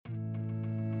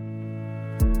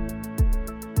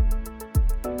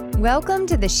Welcome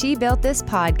to the She Built This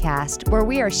podcast, where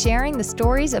we are sharing the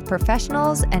stories of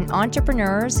professionals and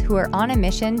entrepreneurs who are on a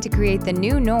mission to create the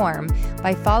new norm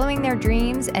by following their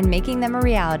dreams and making them a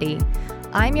reality.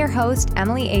 I'm your host,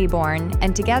 Emily Aborn,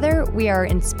 and together we are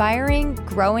inspiring,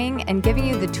 growing, and giving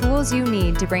you the tools you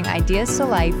need to bring ideas to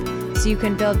life so you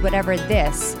can build whatever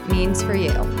this means for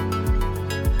you.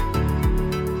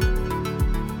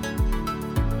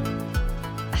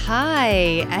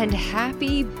 Hi, and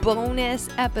happy bonus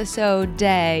episode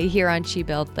day here on She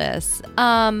Built This.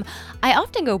 I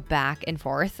often go back and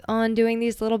forth on doing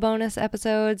these little bonus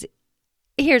episodes.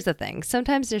 Here's the thing.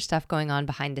 Sometimes there's stuff going on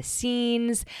behind the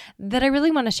scenes that I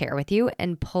really want to share with you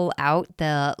and pull out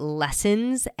the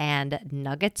lessons and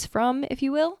nuggets from, if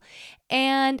you will.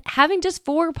 And having just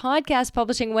 4 podcast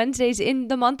publishing Wednesdays in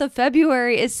the month of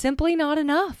February is simply not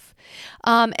enough.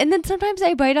 And then sometimes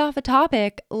I bite off a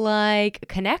topic like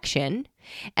connection,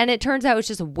 and it turns out it's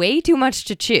just way too much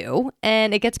to chew,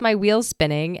 and it gets my wheels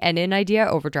spinning and in idea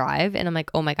overdrive. And I'm like,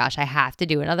 oh my gosh, I have to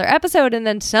do another episode. And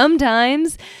then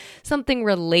sometimes something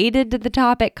related to the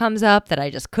topic comes up that I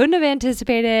just couldn't have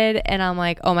anticipated. And I'm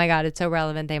like, oh my God, it's so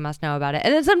relevant. They must know about it.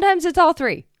 And then sometimes it's all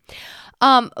 3.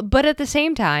 But at the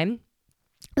same time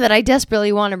that I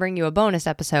desperately want to bring you a bonus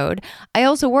episode, I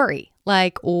also worry.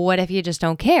 Like, what if you just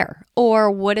don't care?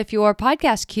 Or what if your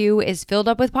podcast queue is filled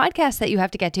up with podcasts that you have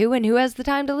to get to, and who has the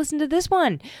time to listen to this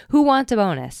one? Who wants a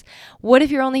bonus? What if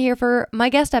you're only here for my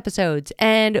guest episodes,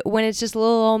 and when it's just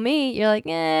little old me, you're like,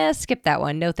 skip that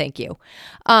one. No, thank you.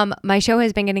 My show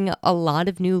has been getting a lot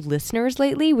of new listeners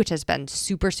lately, which has been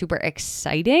super, super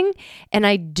exciting, and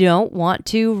I don't want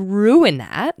to ruin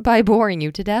that by boring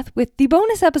you to death with the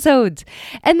bonus episodes.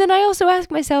 And then I also ask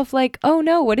myself, like, oh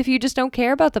no, what if you just don't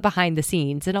care about the behind the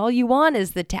scenes and all you want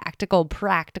is the tactical,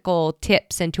 practical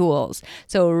tips and tools?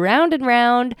 So round and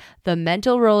round the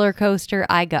mental roller coaster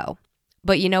I go.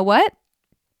 But you know what?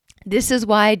 This is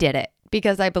why I did it,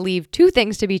 because I believe 2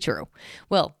 things to be true.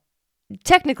 Well,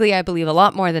 technically, I believe a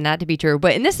lot more than that to be true,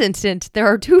 but in this instance, there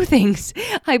are 2 things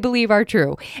I believe are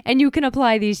true, and you can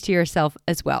apply these to yourself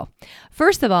as well.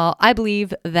 First of all, I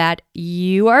believe that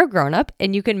you are a grown-up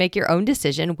and you can make your own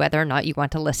decision whether or not you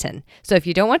want to listen. So if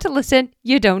you don't want to listen,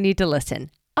 you don't need to listen.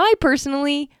 I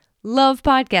personally love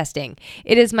podcasting.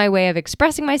 It is my way of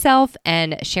expressing myself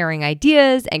and sharing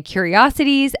ideas and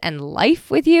curiosities and life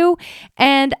with you,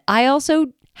 and I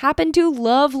also happen to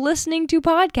love listening to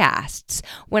podcasts.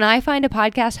 When I find a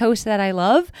podcast host that I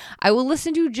love, I will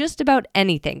listen to just about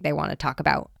anything they want to talk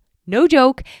about. No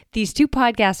joke, these 2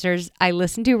 podcasters I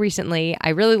listened to recently, I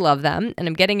really love them, and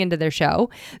I'm getting into their show.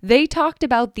 They talked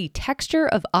about the texture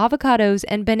of avocados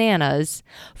and bananas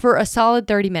for a solid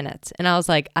 30 minutes, and I was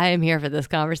like, I am here for this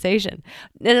conversation.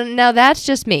 Now that's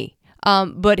just me.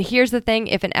 But here's the thing,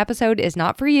 if an episode is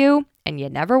not for you, and you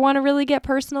never want to really get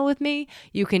personal with me,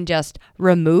 you can just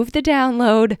remove the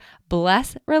download,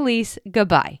 bless, release,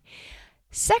 goodbye.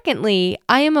 Secondly,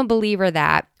 I am a believer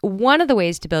that one of the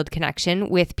ways to build connection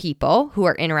with people who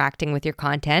are interacting with your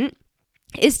content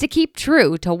is to keep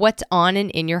true to what's on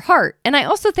and in your heart. And I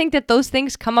also think that those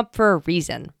things come up for a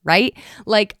reason, right?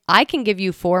 Like, I can give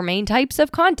you 4 main types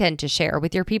of content to share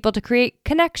with your people to create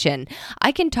connection.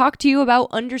 I can talk to you about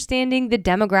understanding the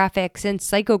demographics and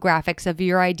psychographics of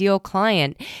your ideal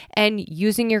client and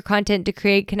using your content to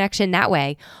create connection that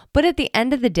way. But at the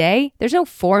end of the day, there's no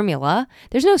formula,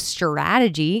 there's no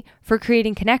strategy for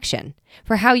creating connection,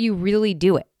 for how you really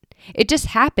do it. It just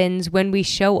happens when we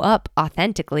show up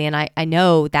authentically. And I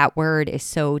know that word is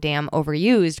so damn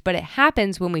overused, but it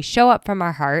happens when we show up from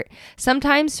our heart,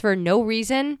 sometimes for no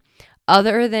reason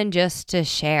other than just to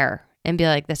share and be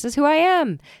like, this is who I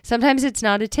am. Sometimes it's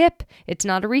not a tip. It's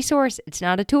not a resource. It's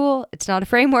not a tool. It's not a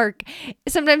framework.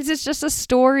 Sometimes it's just a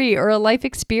story or a life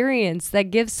experience that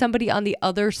gives somebody on the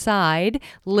other side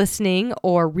listening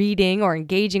or reading or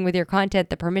engaging with your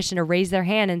content the permission to raise their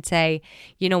hand and say,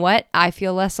 you know what? I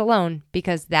feel less alone,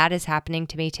 because that is happening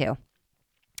to me too.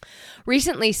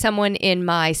 Recently, someone in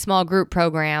my small group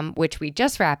program, which we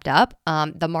just wrapped up,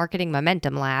 the Marketing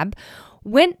Momentum Lab,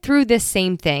 went through this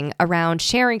same thing around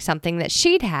sharing something that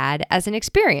she'd had as an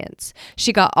experience.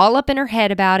 She got all up in her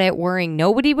head about it, worrying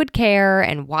nobody would care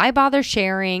and why bother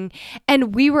sharing.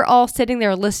 And we were all sitting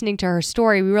there listening to her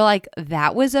story. We were like,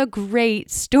 that was a great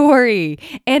story.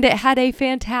 And it had a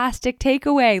fantastic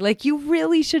takeaway. Like, you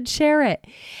really should share it.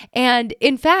 And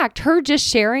in fact, her just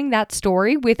sharing that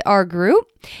story with our group,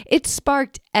 it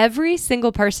sparked every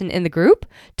single person in the group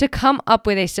to come up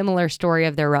with a similar story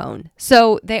of their own.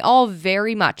 So they all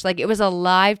very much, like, it was a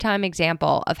lifetime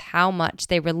example of how much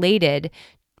they related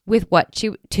with what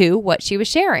she was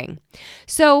sharing.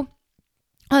 So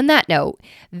On that note,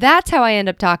 that's how I end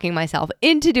up talking myself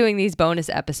into doing these bonus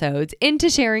episodes, into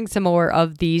sharing some more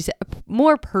of these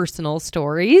more personal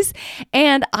stories.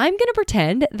 And I'm going to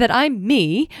pretend that I'm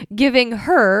me giving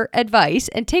her advice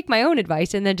and take my own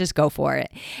advice and then just go for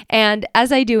it. And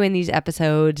as I do in these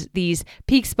episodes, these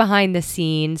peeks behind the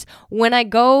scenes, when I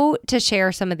go to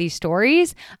share some of these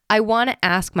stories, I want to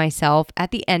ask myself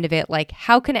at the end of it, like,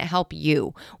 how can it help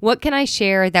you? What can I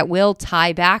share that will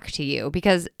tie back to you?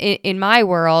 Because in my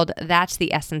world, that's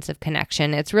the essence of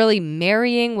connection. It's really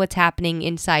marrying what's happening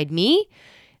inside me,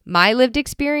 my lived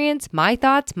experience, my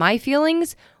thoughts, my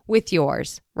feelings with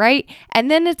yours, right?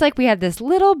 And then it's like we have this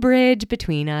little bridge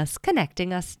between us,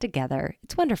 connecting us together.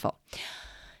 It's wonderful.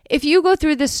 If you go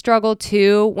through this struggle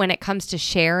too, when it comes to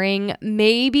sharing,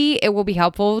 maybe it will be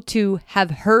helpful to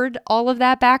have heard all of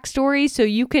that backstory so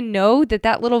you can know that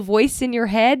that little voice in your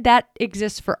head, that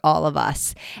exists for all of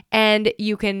us. And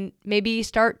you can maybe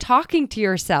start talking to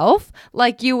yourself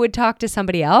like you would talk to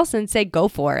somebody else and say, go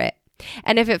for it.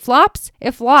 And if it flops,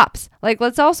 it flops. Like,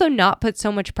 let's also not put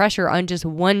so much pressure on just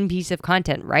one piece of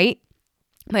content, right?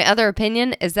 My other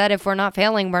opinion is that if we're not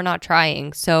failing, we're not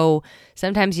trying. So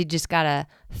sometimes you just gotta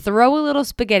throw a little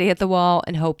spaghetti at the wall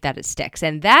and hope that it sticks.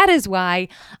 And that is why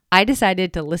I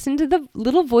decided to listen to the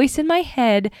little voice in my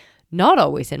head, not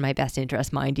always in my best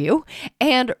interest, mind you,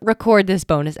 and record this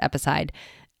bonus episode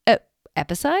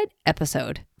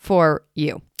for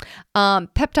you.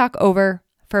 Pep talk over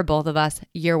for both of us.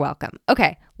 You're welcome.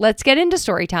 Okay, let's get into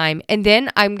story time. And then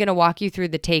I'm going to walk you through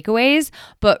the takeaways.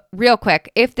 But real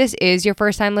quick, if this is your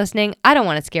first time listening, I don't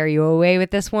want to scare you away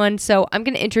with this one. So I'm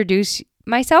going to introduce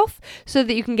myself so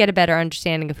that you can get a better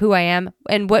understanding of who I am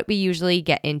and what we usually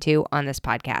get into on this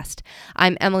podcast.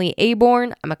 I'm Emily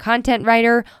Aborn. I'm a content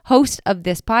writer, host of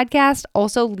this podcast,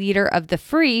 also leader of the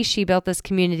free She Built This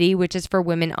community, which is for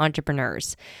women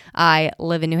entrepreneurs. I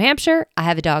live in New Hampshire. I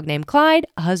have a dog named Clyde,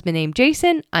 a husband named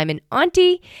Jason. I'm an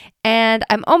auntie, and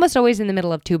I'm almost always in the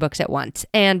middle of 2 books at once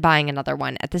and buying another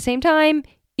one at the same time,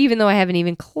 even though I haven't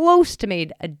even close to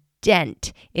made a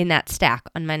dent in that stack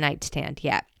on my nightstand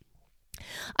yet.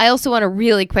 I also want to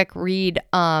really quick read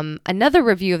another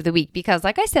review of the week because,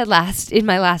 like I said in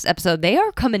my last episode, they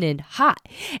are coming in hot.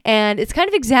 And it's kind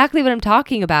of exactly what I'm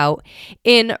talking about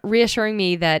in reassuring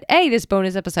me that, hey, this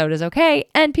bonus episode is okay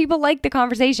and people like the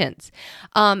conversations.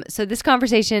 So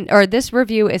this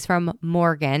review is from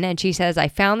Morgan, and she says, I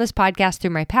found this podcast through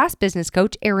my past business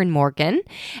coach, Erin Morgan,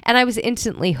 and I was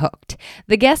instantly hooked.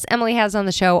 The guests Emily has on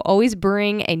the show always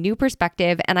bring a new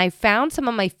perspective, and I found some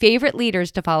of my favorite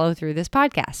leaders to follow through this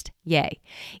podcast. Yay.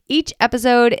 Each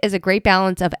episode is a great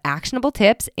balance of actionable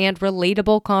tips and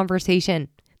relatable conversation.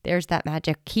 There's that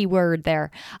magic keyword there.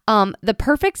 The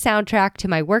perfect soundtrack to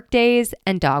my work days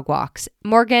and dog walks.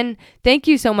 Morgan, thank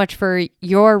you so much for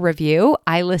your review.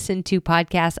 I listen to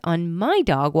podcasts on my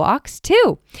dog walks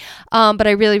too. But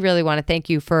I really, really want to thank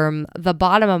you from the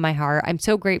bottom of my heart. I'm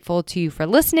so grateful to you for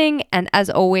listening. And as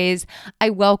always,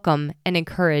 I welcome and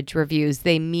encourage reviews.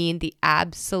 They mean the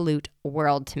absolute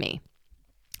world to me.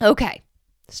 Okay,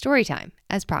 story time,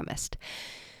 as promised.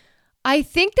 I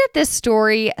think that this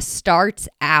story starts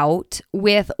out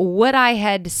with what I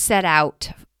had set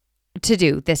out to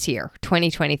do this year,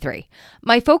 2023.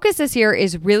 My focus this year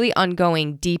is really on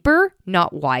going deeper,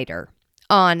 not wider,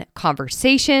 on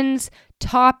conversations,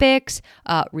 topics,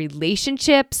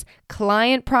 relationships,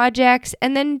 client projects,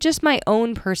 and then just my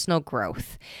own personal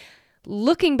growth.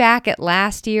 Looking back at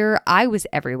last year, I was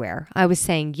everywhere. I was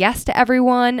saying yes to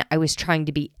everyone. I was trying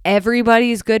to be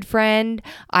everybody's good friend.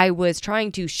 I was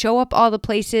trying to show up all the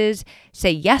places,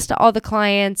 say yes to all the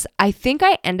clients. I think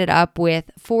I ended up with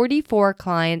 44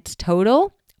 clients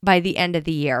total by the end of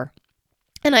the year.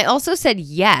 And I also said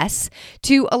yes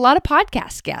to a lot of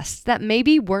podcast guests that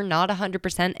maybe were not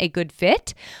 100% a good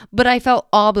fit, but I felt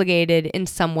obligated in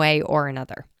some way or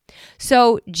another.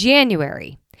 So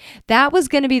January, that was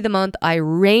going to be the month I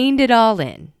reined it all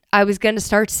in. I was going to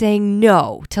start saying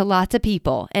no to lots of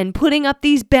people and putting up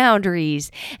these boundaries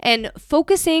and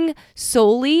focusing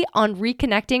solely on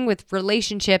reconnecting with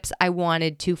relationships I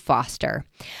wanted to foster.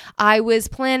 I was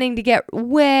planning to get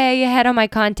way ahead on my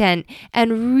content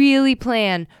and really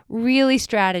plan, really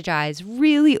strategize,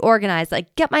 really organize,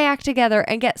 like get my act together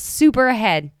and get super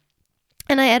ahead.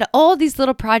 And I had all these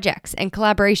little projects and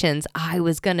collaborations I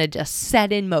was going to just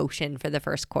set in motion for the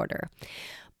first quarter.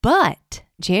 But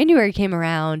January came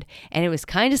around and it was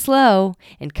kind of slow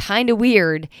and kind of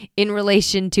weird in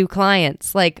relation to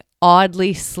clients, like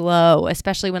oddly slow,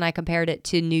 especially when I compared it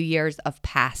to New Year's of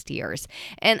past years.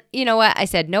 And you know what? I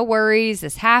said, no worries.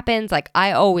 This happens. Like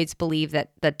I always believe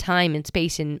that the time and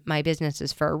space in my business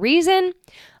is for a reason.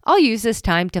 I'll use this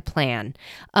time to plan.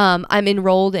 I'm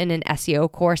enrolled in an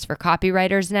SEO course for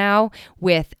copywriters now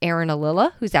with Erin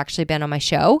Alilla, who's actually been on my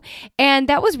show. And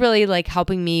that was really like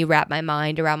helping me wrap my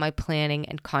mind around my planning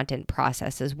and content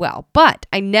process as well. But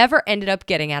I never ended up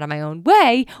getting out of my own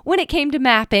way when it came to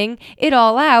mapping it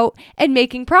all out and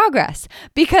making progress,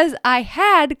 because I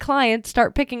had clients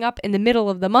start picking up in the middle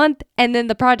of the month, and then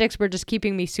the projects were just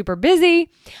keeping me super busy.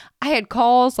 I had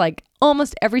calls like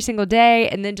almost every single day,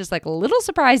 and then just like little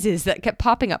surprises that kept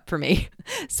popping up for me.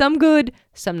 Some good,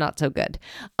 some not so good.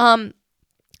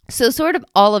 So sort of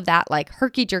all of that like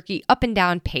herky-jerky up and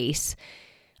down pace.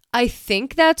 I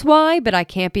think that's why, but I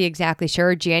can't be exactly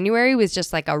sure. January was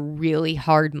just like a really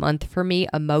hard month for me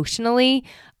emotionally.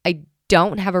 I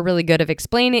don't have a really good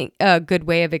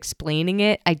way of explaining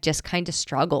it. I just kind of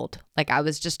struggled. Like I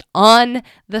was just on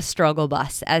the struggle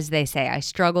bus, as they say. I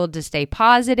struggled to stay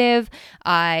positive.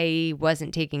 I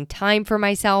wasn't taking time for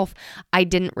myself. I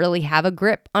didn't really have a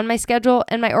grip on my schedule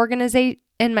and my organization,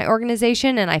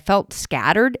 and I felt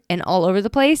scattered and all over the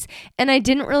place, and I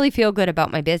didn't really feel good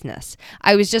about my business.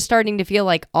 I was just starting to feel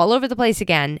like all over the place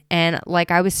again, and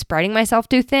like I was spreading myself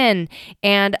too thin,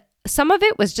 and some of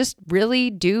it was just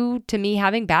really due to me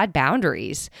having bad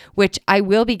boundaries, which I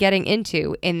will be getting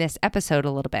into in this episode a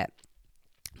little bit.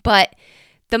 But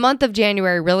the month of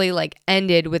January really like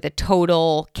ended with a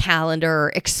total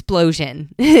calendar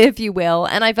explosion, if you will.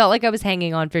 And I felt like I was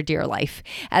hanging on for dear life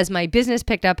as my business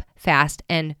picked up fast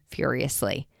and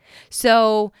furiously.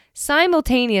 So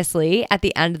simultaneously at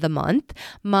the end of the month,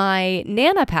 my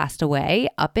Nana passed away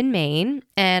up in Maine,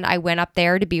 and I went up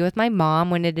there to be with my mom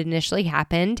when it initially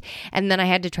happened. And then I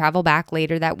had to travel back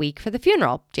later that week for the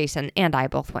funeral. Jason and I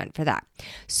both went for that.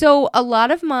 So a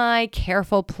lot of my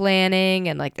careful planning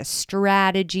and like the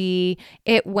strategy,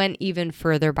 it went even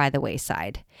further by the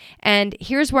wayside. And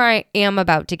here's where I am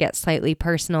about to get slightly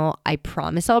personal. I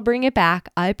promise I'll bring it back.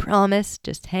 I promise.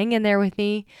 Just hang in there with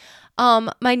me.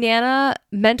 My Nana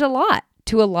meant a lot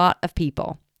to a lot of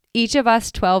people. Each of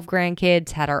us 12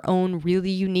 grandkids had our own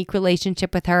really unique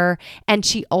relationship with her, and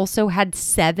she also had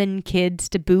 7 kids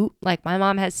to boot. Like my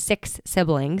mom has 6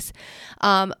 siblings.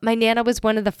 My Nana was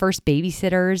one of the first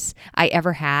babysitters I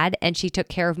ever had, and she took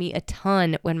care of me a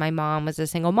ton when my mom was a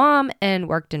single mom and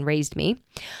worked and raised me.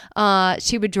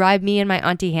 She would drive me and my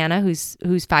Auntie Hannah, who's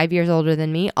 5 years older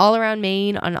than me, all around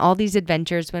Maine on all these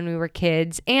adventures when we were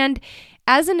kids. And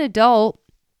as an adult,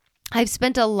 I've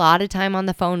spent a lot of time on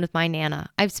the phone with my Nana.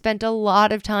 I've spent a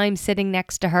lot of time sitting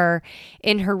next to her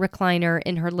in her recliner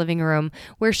in her living room,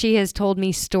 where she has told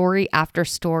me story after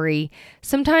story,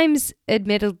 sometimes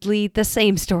admittedly the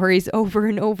same stories over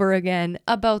and over again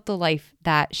about the life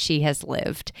that she has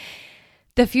lived.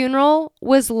 The funeral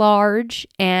was large,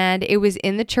 and it was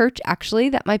in the church actually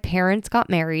that my parents got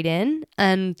married in,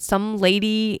 and some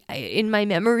lady in my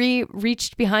memory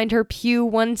reached behind her pew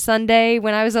one Sunday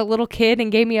when I was a little kid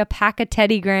and gave me a pack of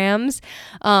Teddy Grahams.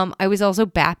 I was also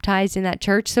baptized in that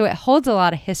church, so it holds a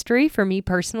lot of history for me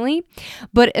personally.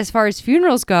 But as far as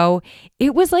funerals go,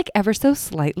 it was like ever so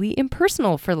slightly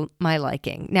impersonal for my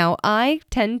liking. Now, I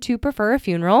tend to prefer a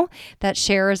funeral that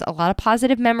shares a lot of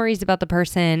positive memories about the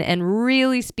person and really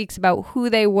speaks about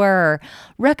who they were,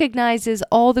 recognizes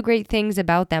all the great things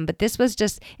about them. But this was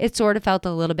just, it sort of felt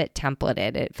a little bit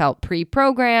templated. It felt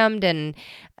pre-programmed. And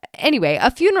anyway, a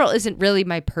funeral isn't really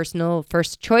my personal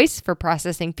first choice for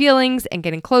processing feelings and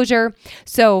getting closure.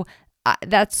 So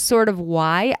that's sort of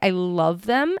why I love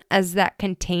them as that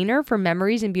container for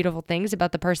memories and beautiful things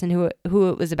about the person who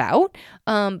it was about.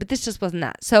 But this just wasn't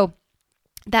that. So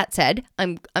that said,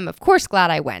 I'm of course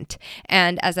glad I went.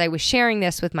 And as I was sharing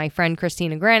this with my friend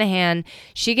Christina Granahan,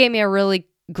 she gave me a really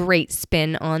great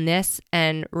spin on this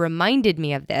and reminded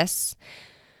me of this,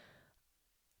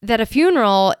 that a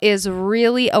funeral is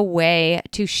really a way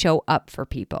to show up for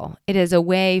people. It is a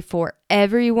way for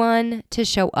everyone to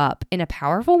show up in a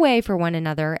powerful way for one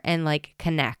another and like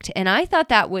connect. And I thought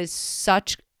that was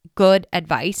such good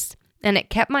advice. And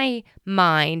it kept my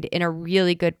mind in a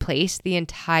really good place the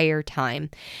entire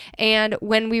time. And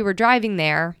when we were driving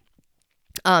there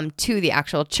to the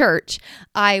actual church,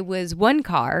 I was one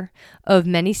car of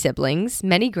many siblings,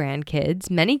 many grandkids,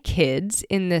 many kids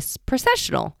in this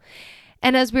processional.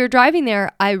 And as we were driving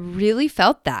there, I really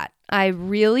felt that. I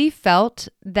really felt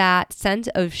that sense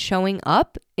of showing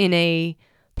up in a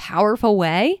powerful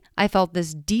way. I felt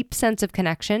this deep sense of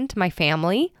connection to my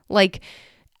family, like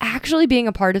actually being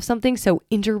a part of something so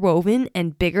interwoven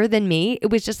and bigger than me. It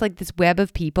was just like this web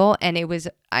of people. And it was,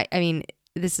 I mean,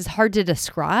 this is hard to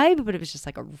describe, but it was just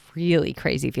like a really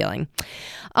crazy feeling.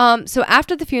 So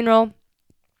after the funeral,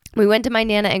 we went to my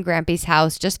Nana and Grampy's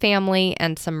house, just family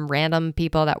and some random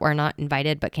people that were not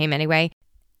invited but came anyway.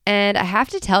 And I have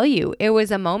to tell you, it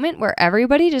was a moment where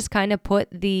everybody just kind of put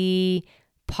the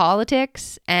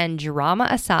politics and drama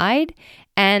aside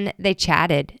and they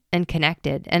chatted and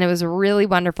connected. And it was really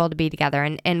wonderful to be together.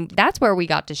 And that's where we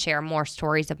got to share more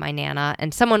stories of my Nana.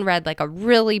 And someone read like a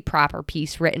really proper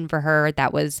piece written for her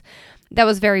that was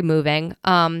very moving.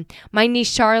 My niece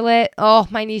Charlotte,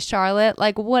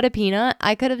 like what a peanut.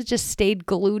 I could have just stayed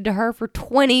glued to her for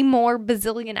 20 more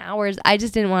bazillion hours. I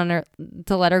just didn't want her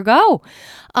to let her go.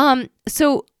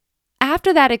 So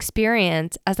after that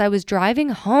experience, as I was driving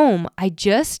home, I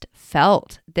just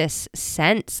felt this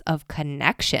sense of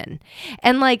connection.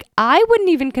 And like, I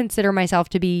wouldn't even consider myself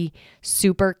to be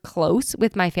super close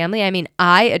with my family. I mean,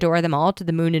 I adore them all to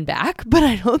the moon and back, but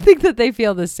I don't think that they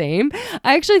feel the same.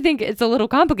 I actually think it's a little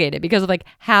complicated because of like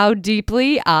how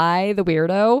deeply I, the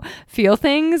weirdo, feel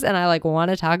things and I like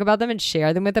want to talk about them and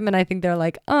share them with them. And I think they're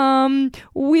like,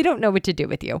 we don't know what to do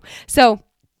with you. So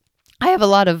I have a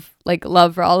lot of like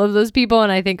love for all of those people.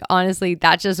 And I think honestly,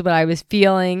 that's just what I was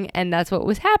feeling. And that's what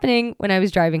was happening when I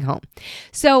was driving home.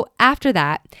 So after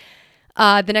that,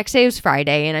 the next day was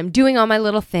Friday and I'm doing all my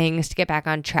little things to get back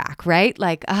on track, right?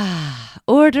 Like,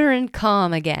 order and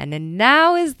calm again. And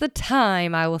now is the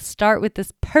time I will start with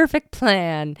this perfect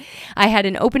plan. I had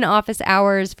an open office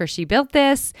hours for She Built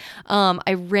This.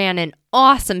 I ran an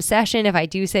awesome session, if I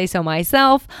do say so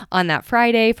myself, on that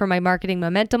Friday for my Marketing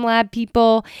Momentum Lab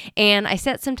people. And I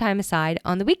set some time aside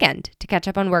on the weekend to catch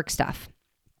up on work stuff.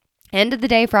 End of the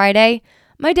day Friday,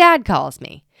 my dad calls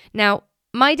me. Now,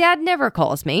 my dad never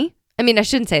calls me. I mean, I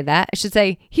shouldn't say that. I should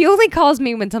say he only calls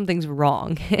me when something's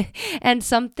wrong. And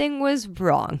something was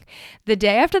wrong. The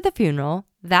day after the funeral,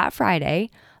 that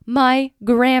Friday, my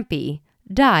grampy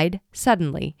died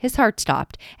suddenly. His heart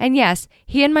stopped. And yes,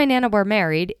 he and my Nana were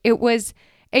married. It was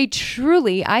a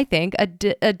truly, I think, a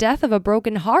death of a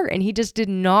broken heart. And he just did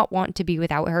not want to be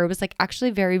without her. It was like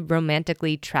actually very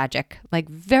romantically tragic, like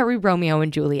very Romeo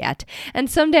and Juliet. And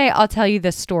someday I'll tell you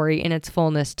this story in its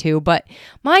fullness too. But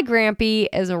my grampy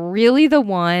is really the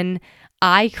one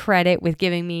I credit with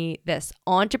giving me this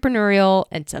entrepreneurial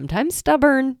and sometimes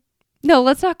stubborn. No,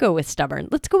 let's not go with stubborn.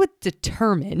 Let's go with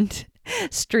determined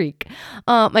streak.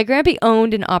 My grampy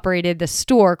owned and operated the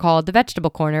store called The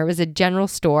Vegetable Corner. It was a general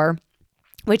store,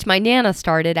 which my Nana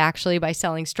started actually by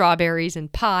selling strawberries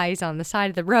and pies on the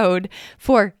side of the road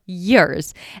for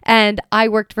years. And I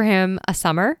worked for him a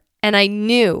summer. And I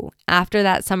knew after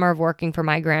that summer of working for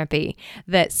my grampy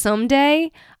that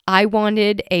someday I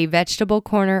wanted a vegetable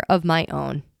corner of my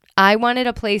own. I wanted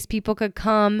a place people could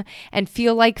come and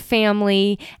feel like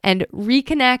family and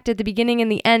reconnect at the beginning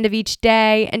and the end of each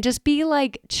day and just be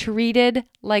like treated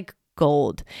like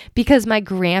gold. Because my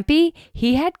grampy,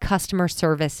 he had customer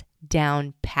service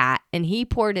down pat and he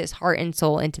poured his heart and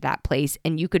soul into that place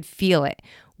and you could feel it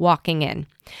walking in.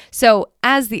 So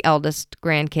as the eldest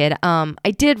grandkid,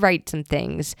 I did write some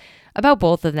things about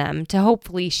both of them to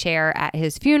hopefully share at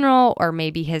his funeral or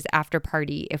maybe his after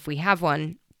party if we have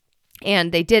one.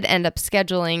 And they did end up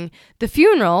scheduling the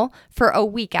funeral for a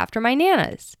week after my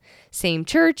Nana's. Same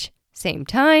church, same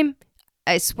time.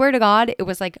 I swear to God, it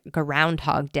was like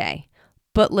Groundhog Day.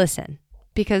 But listen,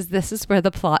 because this is where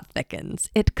the plot thickens.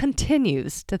 It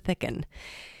continues to thicken.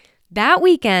 That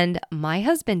weekend, my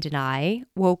husband and I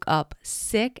woke up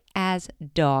sick as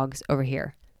dogs over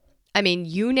here. I mean,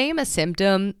 you name a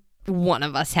symptom, one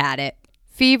of us had it.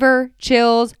 Fever,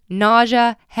 chills,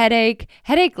 nausea, headache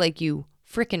like you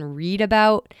freaking read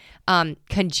about,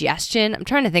 congestion. I'm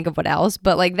trying to think of what else,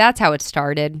 but like that's how it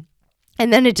started.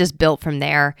 And then it just built from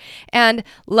there. And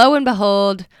lo and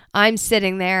behold, I'm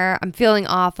sitting there, I'm feeling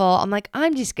awful. I'm like,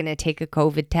 I'm just going to take a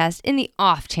COVID test in the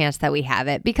off chance that we have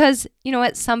it. Because you know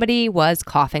what? Somebody was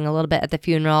coughing a little bit at the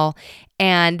funeral.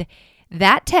 And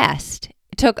that test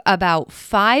took about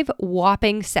 5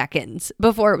 whopping seconds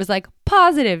before it was like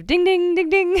positive, ding, ding, ding,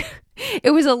 ding.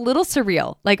 It was a little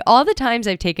surreal. Like all the times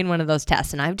I've taken one of those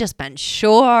tests and I've just been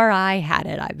sure I had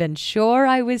it. I've been sure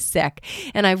I was sick.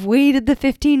 And I've waited the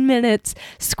 15 minutes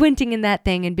squinting in that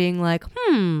thing and being like,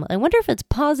 I wonder if it's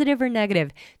positive or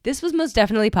negative. This was most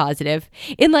definitely positive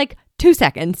in like 2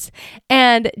 seconds.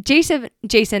 And Jason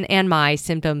and my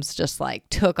symptoms just like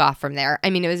took off from there. I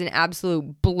mean, it was an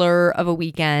absolute blur of a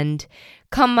weekend.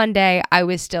 Come Monday, I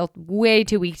was still way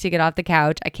too weak to get off the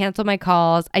couch. I canceled my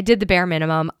calls. I did the bare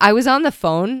minimum. I was on the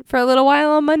phone for a little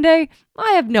while on Monday.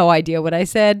 I have no idea what I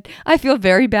said. I feel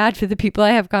very bad for the people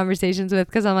I have conversations with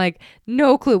because I'm like,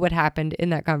 no clue what happened in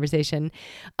that conversation.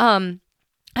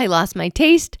 I lost my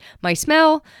taste, my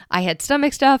smell, I had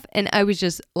stomach stuff, and I was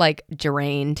just like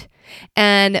drained.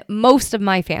 And most of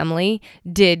my family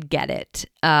did get it.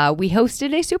 We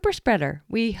hosted a super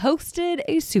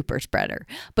spreader.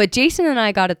 But Jason and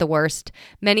I got it the worst.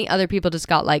 Many other people just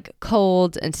got like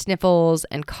colds and sniffles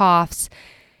and coughs.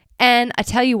 And I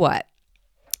tell you what,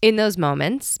 in those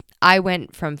moments, I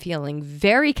went from feeling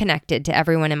very connected to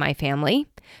everyone in my family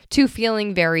to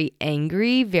feeling very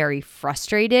angry, very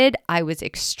frustrated. I was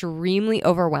extremely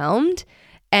overwhelmed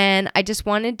and I just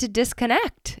wanted to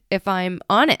disconnect, if I'm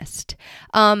honest.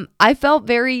 I felt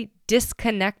very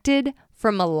disconnected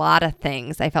from a lot of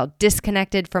things. I felt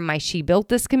disconnected from my She Built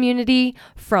This community,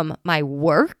 from my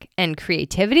work and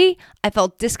creativity. I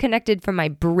felt disconnected from my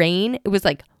brain. It was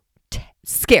like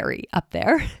scary up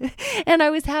there. And I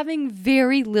was having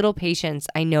very little patience,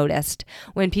 I noticed,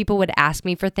 when people would ask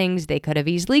me for things they could have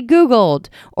easily Googled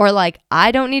or like,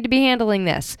 I don't need to be handling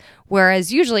this.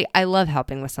 Whereas usually I love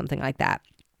helping with something like that.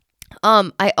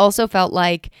 I also felt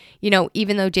like,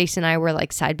 even though Jason and I were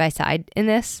like side by side in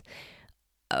this,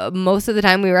 most of the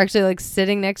time we were actually like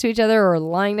sitting next to each other or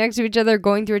lying next to each other,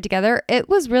 going through it together. It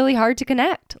was really hard to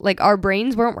connect. Like our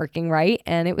brains weren't working right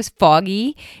and it was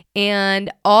foggy and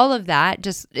all of that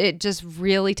it just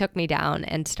really took me down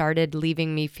and started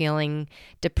leaving me feeling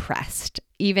depressed,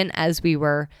 even as we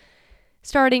were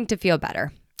starting to feel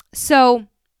better. So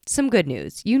some good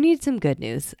news. You need some good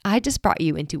news. I just brought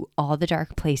you into all the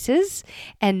dark places,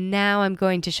 and now I'm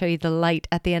going to show you the light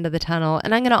at the end of the tunnel,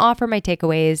 and I'm going to offer my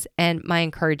takeaways and my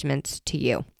encouragements to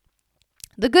you.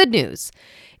 The good news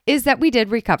is that we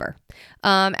did recover.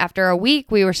 After a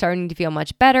week, we were starting to feel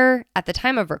much better. At the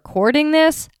time of recording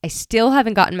this, I still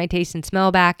haven't gotten my taste and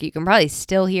smell back. You can probably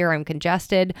still hear I'm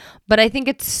congested, but I think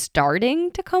it's starting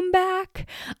to come back.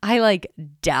 I like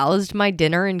doused my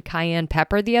dinner in cayenne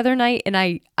pepper the other night, and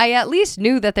I at least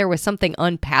knew that there was something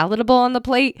unpalatable on the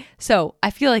plate, so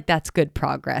I feel like that's good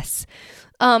progress.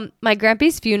 My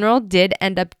Grampy's funeral did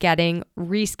end up getting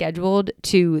rescheduled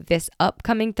to this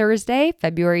upcoming Thursday,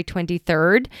 February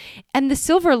 23rd. And the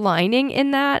silver lining in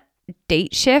that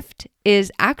date shift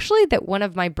is actually that one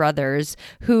of my brothers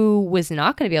who was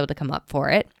not going to be able to come up for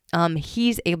it,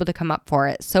 he's able to come up for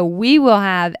it. So we will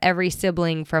have every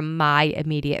sibling from my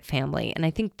immediate family. And I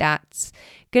think that's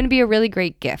going to be a really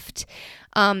great gift.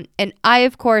 And I,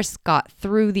 of course, got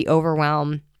through the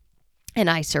overwhelm and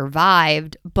I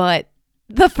survived, but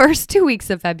the first 2 weeks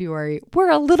of February were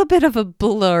a little bit of a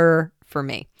blur for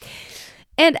me.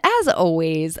 And as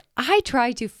always, I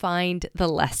try to find the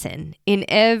lesson in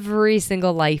every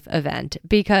single life event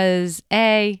because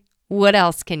A, what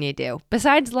else can you do?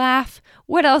 Besides laugh,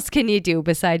 what else can you do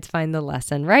besides find the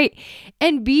lesson, right?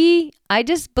 And B, I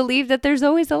just believe that there's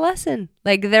always a lesson.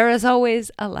 Like there is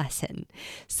always a lesson.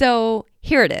 So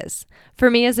here it is. For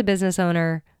me as a business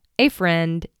owner, a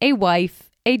friend, a wife,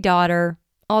 a daughter,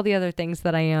 all the other things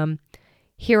that I am,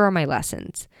 here are my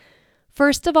lessons.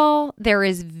 First of all, there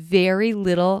is very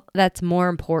little that's more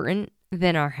important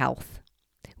than our health.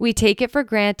 We take it for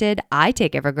granted. I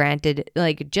take it for granted,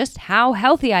 like just how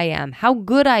healthy I am, how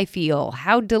good I feel,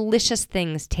 how delicious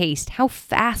things taste, how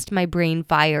fast my brain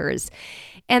fires,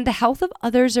 and the health of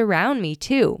others around me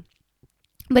too.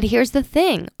 But here's the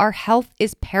thing, our health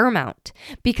is paramount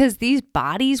because these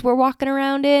bodies we're walking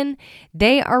around in,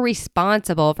 they are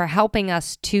responsible for helping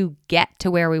us to get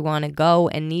to where we want to go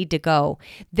and need to go.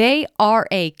 They are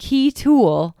a key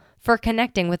tool for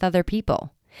connecting with other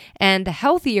people. And the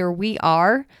healthier we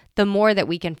are, the more that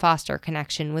we can foster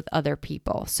connection with other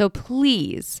people. So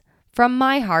please, from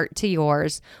my heart to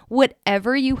yours,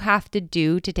 whatever you have to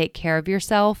do to take care of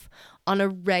yourself on a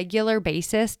regular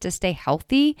basis to stay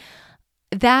healthy,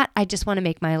 that I just want to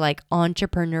make my like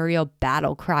entrepreneurial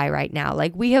battle cry right now.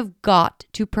 Like we have got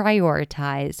to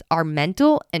prioritize our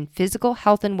mental and physical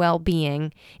health and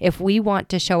well-being if we want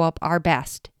to show up our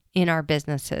best in our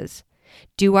businesses,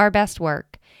 do our best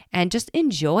work, and just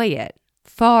enjoy it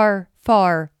far,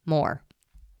 far more.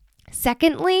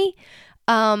 Secondly,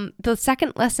 the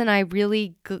second lesson I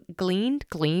really gleaned,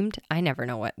 I never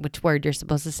know which word you're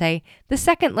supposed to say. The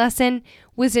second lesson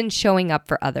was in showing up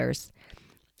for others.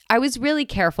 I was really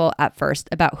careful at first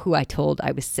about who I told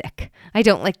I was sick. I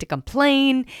don't like to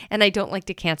complain and I don't like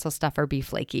to cancel stuff or be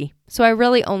flaky. So I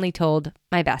really only told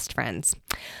my best friends.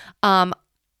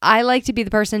 I like to be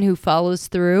the person who follows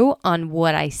through on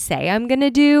what I say I'm going to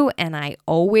do. And I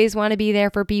always want to be there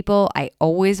for people. I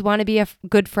always want to be a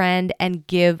good friend and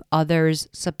give others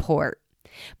support.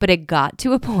 But it got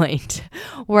to a point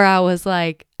where I was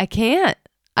like, I can't.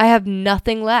 I have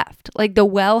nothing left. Like the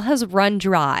well has run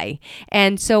dry.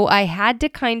 And so I had to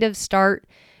kind of start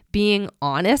being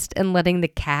honest and letting the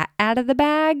cat out of the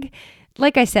bag.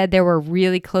 like I said, there were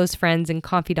really close friends and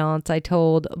confidants I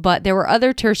told, but there were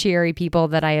other tertiary people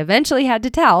that I eventually had to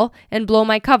tell and blow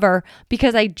my cover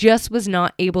because I just was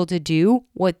not able to do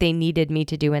what they needed me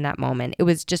to do in that moment. It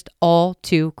was just all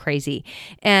too crazy.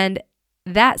 And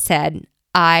that said,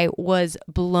 I was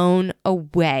blown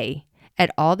away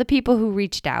at all the people who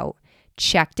reached out,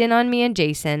 checked in on me and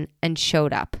Jason, and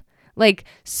showed up. Like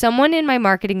someone in my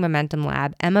marketing momentum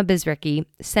lab, Emma Bizricki,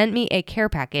 sent me a care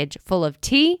package full of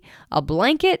tea, a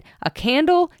blanket, a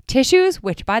candle, tissues,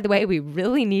 which by the way, we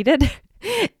really needed,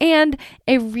 and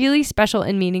a really special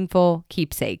and meaningful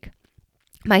keepsake.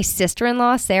 My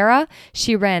sister-in-law, Sarah,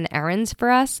 she ran errands for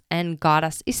us and got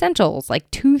us essentials like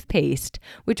toothpaste,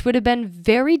 which would have been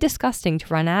very disgusting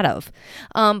to run out of.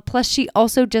 Plus, she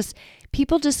also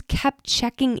people just kept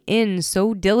checking in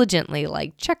so diligently,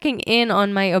 like checking in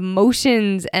on my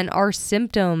emotions and our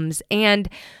symptoms. And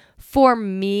for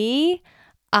me,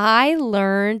 I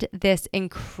learned this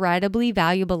incredibly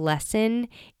valuable lesson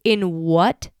in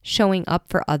what showing up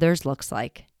for others looks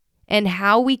like and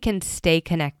how we can stay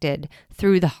connected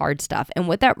through the hard stuff and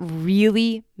what that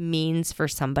really means for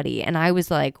somebody. And I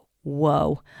was like,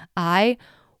 whoa, I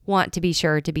want to be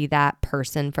sure to be that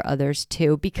person for others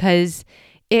too, because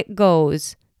it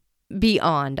goes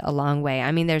beyond a long way.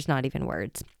 I mean, there's not even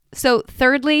words. So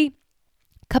thirdly,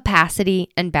 capacity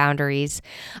and boundaries.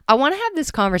 I want to have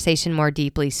this conversation more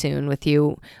deeply soon with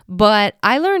you, but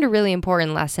I learned a really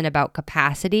important lesson about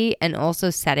capacity and also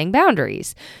setting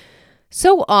boundaries.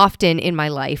 So often in my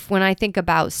life, when I think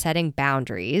about setting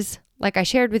boundaries, like I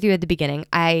shared with you at the beginning,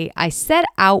 I set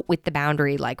out with the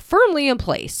boundary like firmly in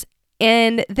place.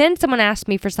 And then someone asked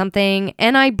me for something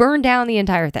and I burned down the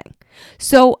entire thing.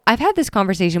 So I've had this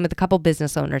conversation with a couple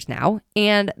business owners now.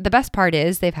 And the best part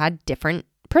is they've had different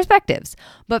perspectives.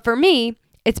 But for me,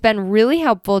 it's been really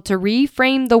helpful to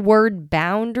reframe the word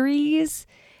boundaries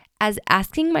as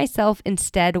asking myself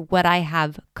instead what I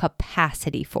have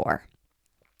capacity for.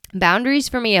 Boundaries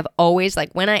for me have always,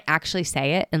 like when I actually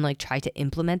say it and like try to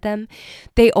implement them,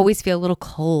 they always feel a little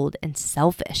cold and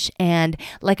selfish and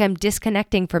like I'm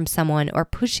disconnecting from someone or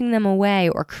pushing them away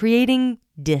or creating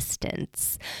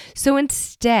distance. So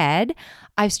instead,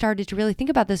 I've started to really think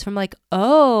about this from like,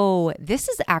 oh, this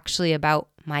is actually about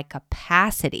my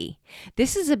capacity.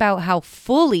 This is about how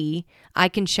fully I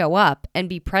can show up and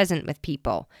be present with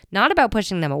people, not about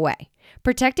pushing them away.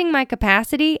 Protecting my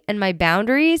capacity and my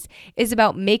boundaries is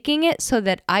about making it so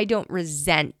that I don't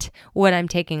resent what I'm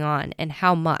taking on and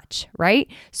how much, right?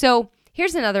 So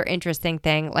here's another interesting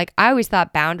thing. Like I always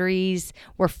thought boundaries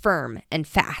were firm and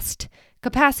fast.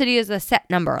 Capacity is a set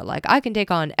number, like I can take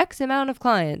on X amount of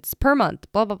clients per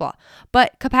month, blah, blah, blah.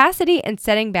 But capacity and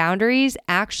setting boundaries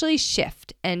actually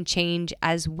shift and change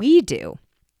as we do.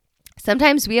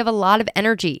 Sometimes we have a lot of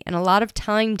energy and a lot of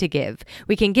time to give.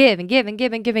 We can give and give and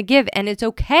give and give and give, and it's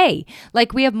okay.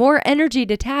 Like we have more energy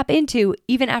to tap into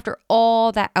even after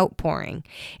all that outpouring.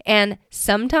 And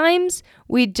sometimes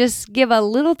we just give a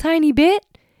little tiny bit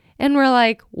and we're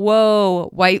like, whoa,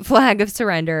 white flag of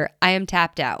surrender. I am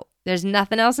tapped out. There's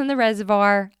nothing else in the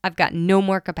reservoir. I've got no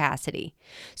more capacity.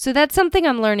 So that's something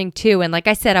I'm learning too. And like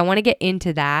I said, I want to get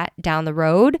into that down the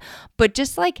road, but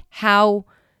just like how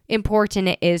important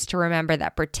it is to remember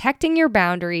that protecting your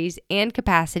boundaries and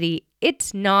capacity,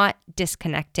 it's not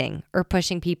disconnecting or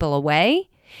pushing people away.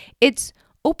 It's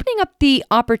opening up the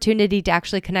opportunity to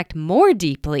actually connect more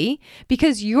deeply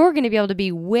because you're going to be able to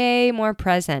be way more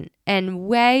present and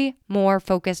way more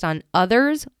focused on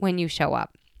others when you show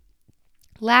up.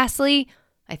 Lastly,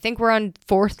 I think we're on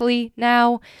fourthly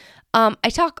now. I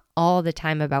talk all the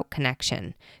time about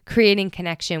connection, creating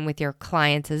connection with your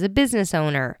clients as a business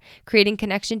owner, creating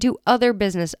connection to other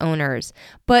business owners.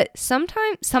 But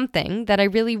something that I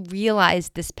really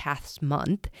realized this past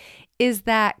month is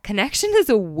that connection is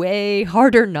a way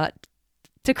harder nut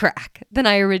to crack than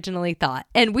I originally thought.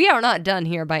 And we are not done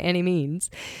here by any means.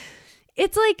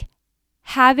 It's like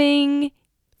having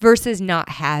versus not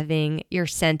having your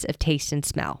sense of taste and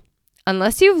smell.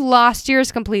 Unless you've lost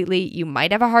yours completely, you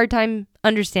might have a hard time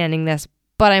understanding this,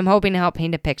 but I'm hoping to help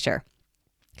paint a picture.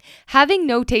 Having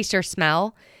no taste or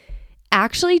smell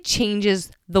actually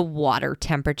changes the water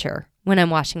temperature when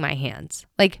I'm washing my hands.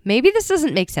 Like maybe this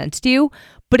doesn't make sense to you,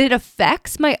 but it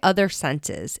affects my other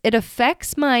senses. It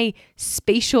affects my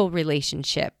spatial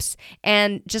relationships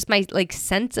and just my like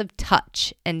sense of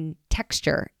touch and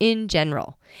texture in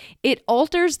general. It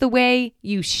alters the way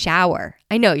you shower.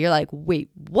 I know you're like, wait,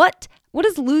 what? What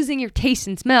does losing your taste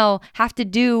and smell have to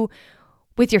do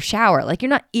with your shower? Like you're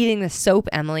not eating the soap,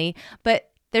 Emily,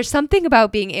 but there's something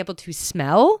about being able to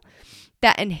smell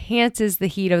that enhances the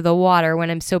heat of the water when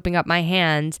I'm soaping up my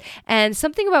hands. And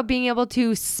something about being able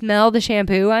to smell the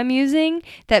shampoo I'm using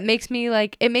that makes me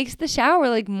it makes the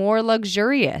shower more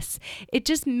luxurious. It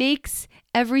just makes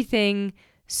everything,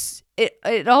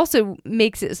 it also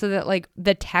makes it so that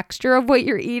the texture of what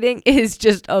you're eating is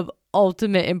just of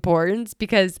ultimate importance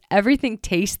because everything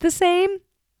tastes the same.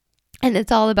 And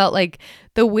it's all about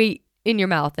the weight in your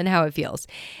mouth and how it feels.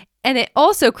 And it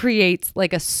also creates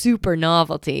a super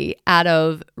novelty out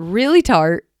of really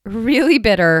tart, really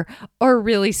bitter, or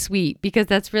really sweet, because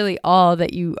that's really all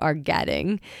that you are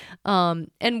getting.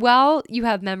 And while you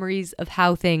have memories of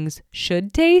how things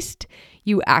should taste,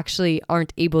 you actually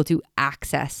aren't able to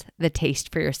access the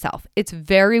taste for yourself. It's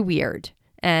very weird.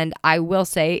 And I will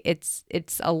say it's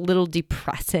a little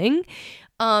depressing.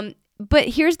 But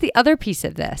here's the other piece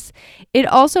of this. It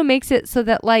also makes it so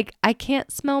that I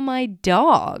can't smell my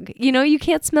dog. You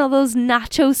can't smell those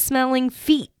nacho smelling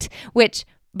feet, which,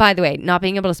 by the way, not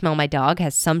being able to smell my dog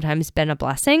has sometimes been a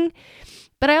blessing.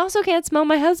 But I also can't smell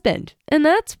my husband. And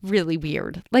that's really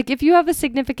weird. If you have a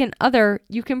significant other,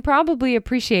 you can probably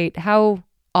appreciate how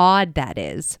odd that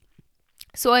is.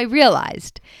 So I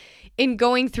realized in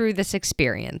going through this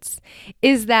experience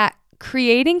is that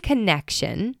creating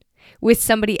connection with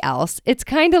somebody else, it's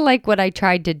kind of like what I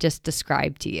tried to just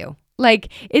describe to you.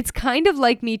 It's kind of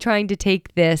like me trying to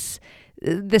take this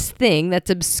thing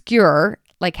that's obscure,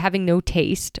 like having no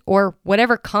taste or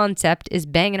whatever concept is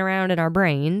banging around in our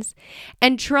brains,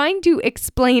 and trying to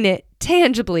explain it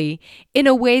tangibly in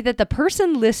a way that the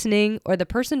person listening or the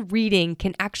person reading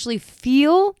can actually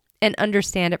feel and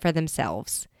understand it for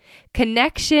themselves.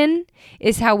 Connection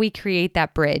is how we create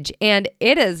that bridge, and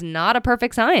it is not a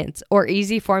perfect science or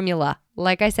easy formula.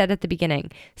 Like I said at the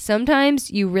beginning, sometimes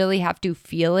you really have to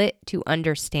feel it to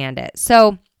understand it.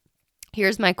 So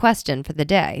here's my question for the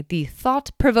day, the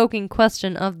thought-provoking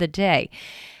question of the day.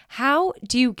 How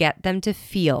do you get them to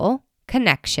feel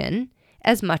connection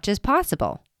as much as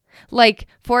possible?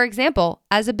 For example,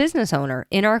 as a business owner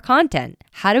in our content,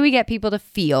 how do we get people to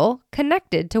feel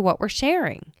connected to what we're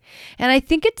sharing? And I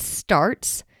think it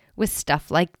starts with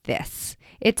stuff like this.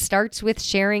 It starts with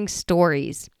sharing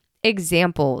stories,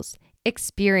 examples,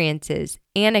 experiences,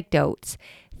 anecdotes,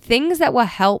 things that will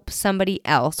help somebody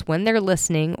else when they're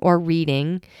listening or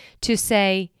reading to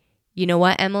say, you know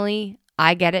what, Emily,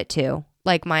 I get it too.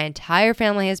 My entire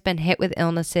family has been hit with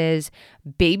illnesses.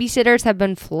 Babysitters have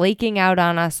been flaking out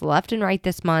on us left and right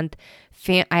this month.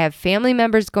 I have family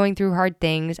members going through hard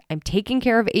things. I'm taking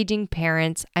care of aging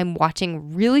parents. I'm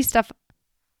watching really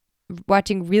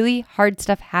hard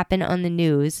stuff happen on the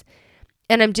news.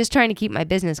 And I'm just trying to keep my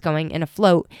business going and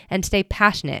afloat and stay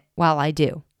passionate while I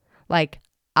do.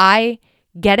 I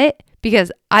get it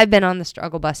because I've been on the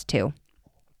struggle bus too.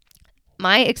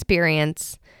 My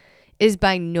experience is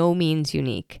by no means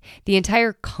unique. The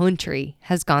entire country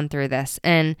has gone through this,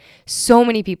 and so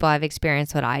many people have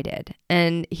experienced what I did.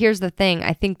 And here's the thing,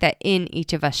 I think that in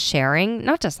each of us sharing,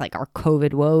 not just our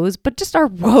COVID woes, but just our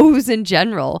woes in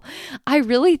general, I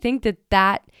really think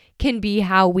that can be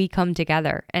how we come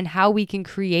together and how we can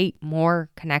create more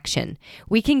connection.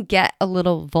 We can get a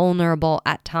little vulnerable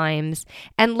at times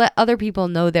and let other people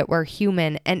know that we're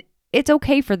human, and it's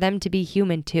okay for them to be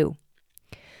human too.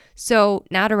 So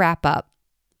now to wrap up,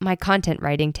 my content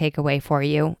writing takeaway for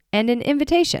you and an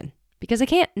invitation, because I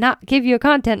can't not give you a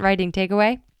content writing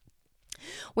takeaway.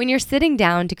 When you're sitting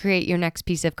down to create your next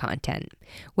piece of content,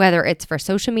 whether it's for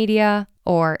social media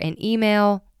or an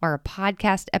email or a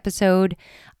podcast episode,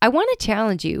 I want to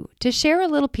challenge you to share a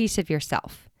little piece of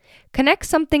yourself. Connect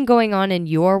something going on in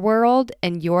your world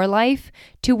and your life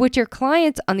to what your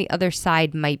clients on the other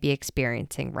side might be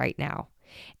experiencing right now.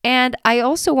 And I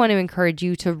also want to encourage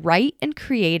you to write and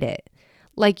create it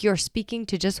like you're speaking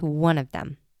to just one of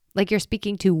them, like you're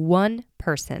speaking to one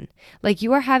person, like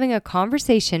you are having a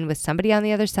conversation with somebody on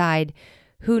the other side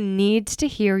who needs to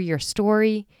hear your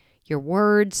story, your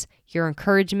words, your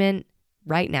encouragement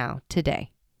right now,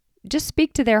 today. Just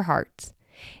speak to their hearts.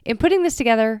 In putting this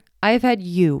together, I've had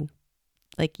you,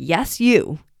 yes,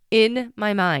 you, in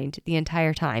my mind the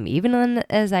entire time. Even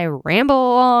as I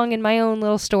ramble along in my own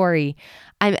little story,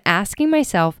 I'm asking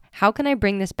myself, how can I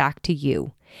bring this back to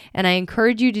you? And I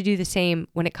encourage you to do the same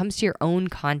when it comes to your own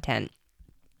content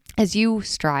as you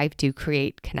strive to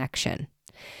create connection.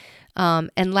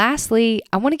 And lastly,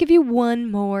 I want to give you one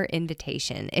more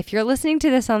invitation. If you're listening to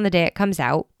this on the day it comes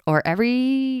out, or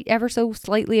ever so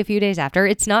slightly a few days after,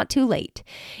 it's not too late.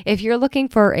 If you're looking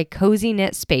for a cozy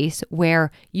knit space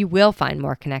where you will find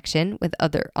more connection with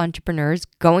other entrepreneurs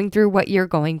going through what you're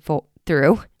going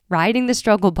through, riding the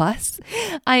struggle bus,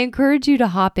 I encourage you to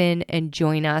hop in and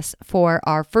join us for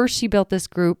our first She Built This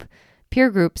group peer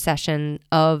group session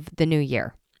of the new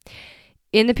year.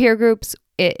 In the peer groups,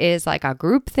 it is like a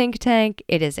group think tank.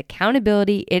 It is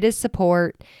accountability. It is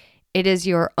support. It is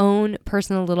your own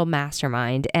personal little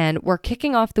mastermind. And we're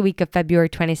kicking off the week of February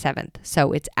 27th.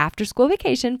 So it's after school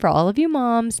vacation for all of you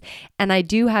moms. And I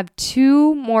do have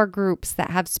 2 more groups that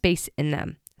have space in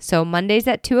them. So Mondays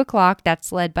at 2 o'clock,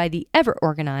 that's led by the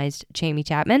ever-organized Jamie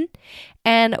Chapman.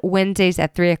 And Wednesdays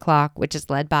at 3 o'clock, which is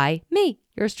led by me,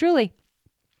 yours truly.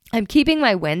 I'm keeping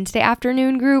my Wednesday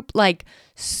afternoon group like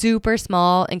super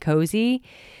small and cozy.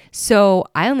 So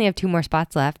I only have 2 more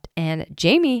spots left, and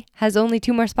Jamie has only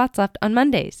 2 more spots left on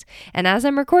Mondays. And as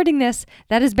I'm recording this,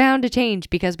 that is bound to change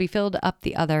because we filled up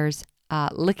the others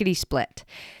lickety split.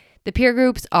 The peer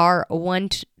groups are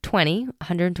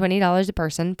 $120 a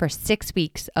person for 6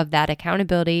 weeks of that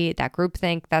accountability, that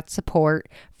groupthink, that support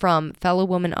from fellow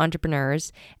women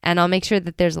entrepreneurs. And I'll make sure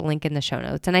that there's a link in the show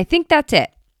notes. And I think that's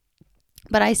it.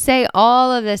 But I say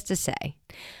all of this to say,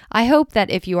 I hope that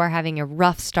if you are having a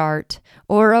rough start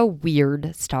or a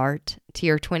weird start to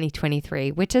your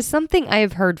 2023, which is something I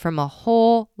have heard from a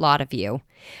whole lot of you,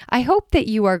 I hope that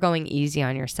you are going easy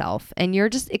on yourself and you're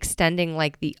just extending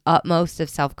like the utmost of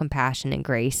self-compassion and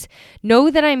grace.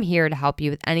 Know that I'm here to help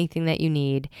you with anything that you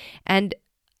need. And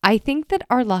I think that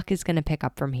our luck is going to pick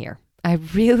up from here. I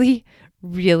really,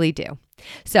 really do.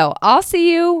 So I'll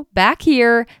see you back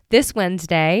here this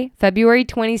Wednesday, February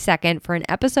 22nd, for an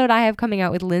episode I have coming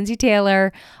out with Lindsay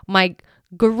Taylor, my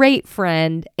great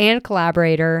friend and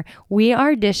collaborator. We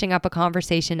are dishing up a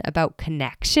conversation about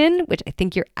connection, which I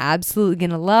think you're absolutely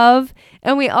going to love.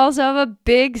 And we also have a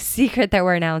big secret that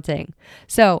we're announcing.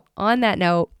 So on that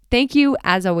note, thank you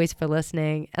as always for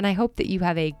listening. And I hope that you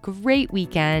have a great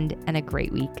weekend and a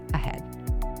great week ahead.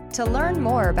 To learn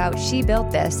more about She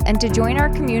Built This and to join our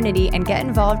community and get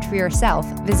involved for yourself,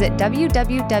 visit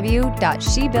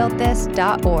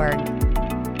www.shebuiltthis.org.